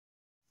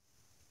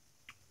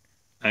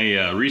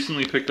I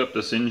recently picked up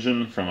this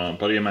engine from a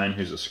buddy of mine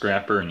who's a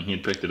scrapper, and he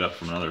had picked it up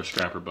from another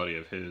scrapper buddy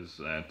of his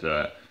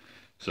that,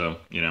 so,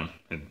 you know,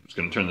 it was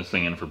going to turn this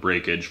thing in for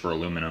breakage for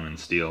aluminum and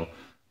steel,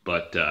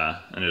 but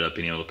ended up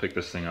being able to pick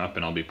this thing up,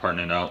 and I'll be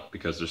parting it out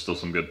because there's still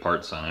some good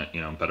parts on it,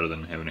 you know, better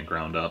than having it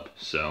ground up.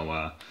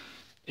 So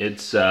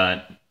it's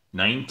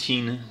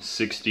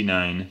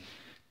 1969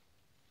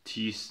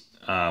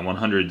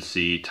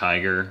 T100C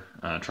Tiger,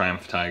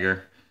 Triumph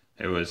Tiger.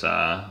 It was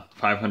a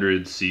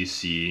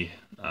 500cc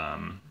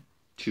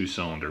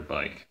two-cylinder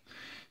bike,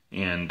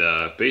 and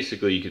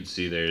basically you can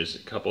see there's a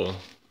couple.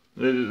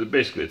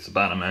 Basically, it's the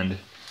bottom end,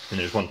 and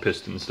there's one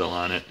piston still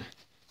on it.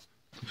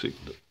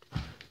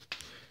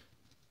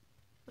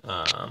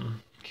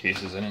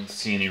 Cases, I didn't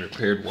see any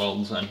repaired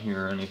welds on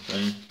here or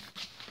anything.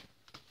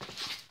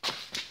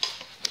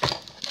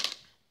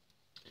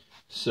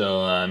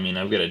 So I mean,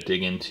 I've got to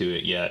dig into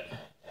it yet.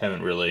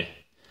 Haven't really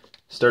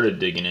started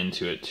digging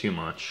into it too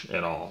much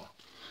at all.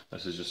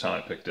 This is just how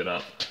I picked it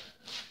up.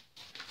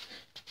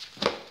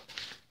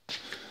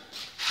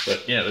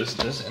 But yeah,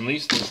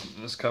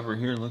 this cover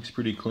here looks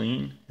pretty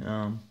clean.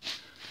 So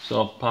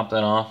I'll pop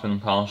that off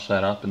and polish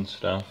that up and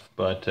stuff.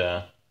 But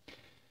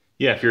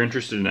yeah, if you're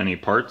interested in any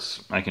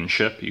parts I can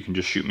ship, you can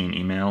just shoot me an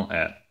email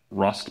at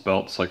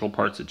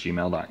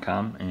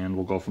rustbeltcycleparts@gmail.com, and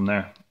we'll go from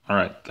there. All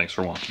right, thanks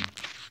for watching.